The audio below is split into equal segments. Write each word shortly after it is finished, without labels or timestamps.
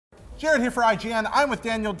Jared here for IGN. I'm with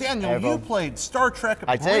Daniel. Daniel, you played Star Trek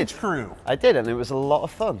Bridge Crew. I did, and it was a lot of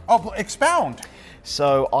fun. Oh, expound.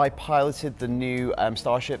 So I piloted the new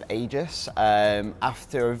Starship Aegis.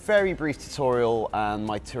 After a very brief tutorial and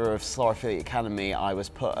my tour of Starfleet Academy, I was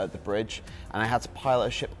put at the bridge and I had to pilot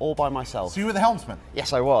a ship all by myself. So you were the helmsman?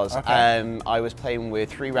 Yes, I was. Okay. I was playing with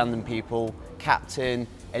 3 random people, captain,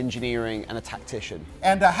 engineering, and a tactician.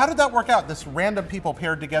 And how did that work out, this random people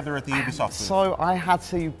paired together at the Ubisoft booth? So I had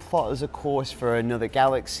to plot as a course for another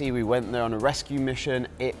galaxy. We went there on a rescue mission.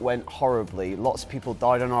 It went horribly. Lots of people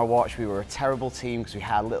died on our watch. We were a terrible team because we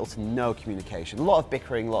had little to no communication. A lot of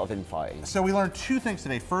bickering, a lot of infighting. So we learned 2 things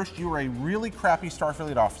today. First, you were a really crappy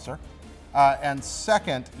Starfleet officer. And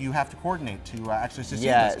second, you have to coordinate to actually succeed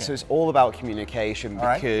in this game. So it's all about communication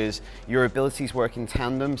because your abilities work in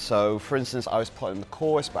tandem. So for instance, I was plotting the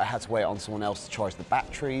course, but I had to wait on someone else to charge the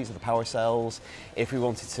batteries or the power cells. If we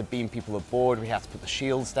wanted to beam people aboard, we had to put the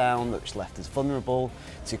shields down, which left us vulnerable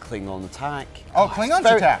to Klingon attack. Oh, Klingons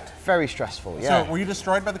attacked? Very stressful, yeah. So were you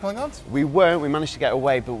destroyed by the Klingons? We weren't. We managed to get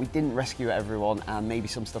away, but we didn't rescue everyone, and maybe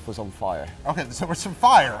some stuff was on fire. Okay, so there was some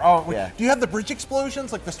fire. Oh, yeah. Do you have the bridge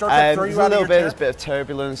explosions, like the Star Trek throw you out of your chair? There's a bit of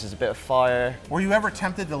turbulence, there's a bit of fire. Were you ever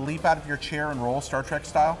tempted to leap out of your chair and roll Star Trek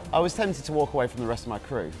style? I was tempted to walk away from the rest of my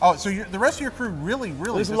crew. Oh, so the rest of your crew really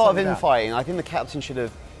There's a lot of infighting. I think the captain should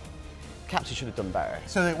have done better.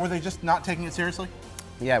 So were they just not taking it seriously?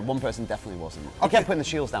 Yeah, one person definitely wasn't. They kept putting the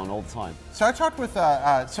shields down all the time. So I talked with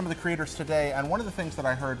some of the creators today, and one of the things that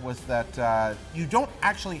I heard was that you don't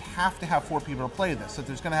actually have to have 4 people to play this. So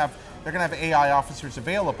they're going to have AI officers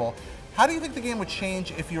available. How do you think the game would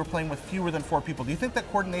change if you were playing with fewer than 4 people? Do you think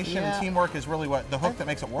that coordination and teamwork is really the hook that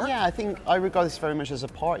makes it work? Yeah, I regard this very much as a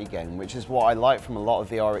party game, which is what I like from a lot of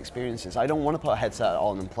VR experiences. I don't want to put a headset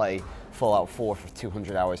on and play Fallout 4 for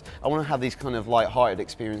 200 hours. I want to have these kind of light-hearted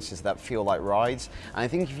experiences that feel like rides. And I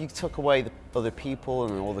think if you took away the other people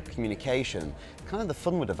and all the communication, kind of the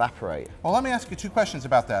fun would evaporate. Well, let me ask you 2 questions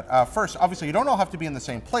about that. First, obviously, you don't all have to be in the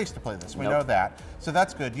same place to play this. We know that. So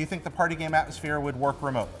that's good. Do you think the party game atmosphere would work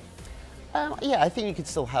remotely? Yeah, I think you could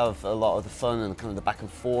still have a lot of the fun and kind of the back and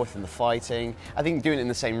forth and the fighting. I think doing it in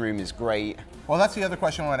the same room is great. Well, that's the other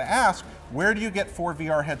question I want to ask. Where do you get 4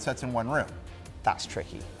 VR headsets in one room? That's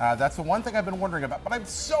tricky. That's the one thing I've been wondering about. But I'm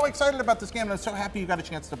so excited about this game, and I'm so happy you got a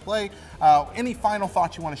chance to play. Any final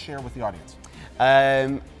thoughts you want to share with the audience?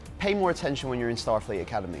 Pay more attention when you're in Starfleet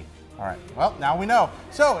Academy. All right, well, now we know.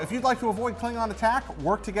 So, if you'd like to avoid Klingon attack,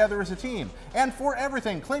 work together as a team. And for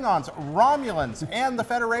everything Klingons, Romulans, and the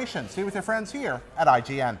Federation, stay with your friends here at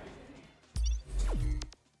IGN.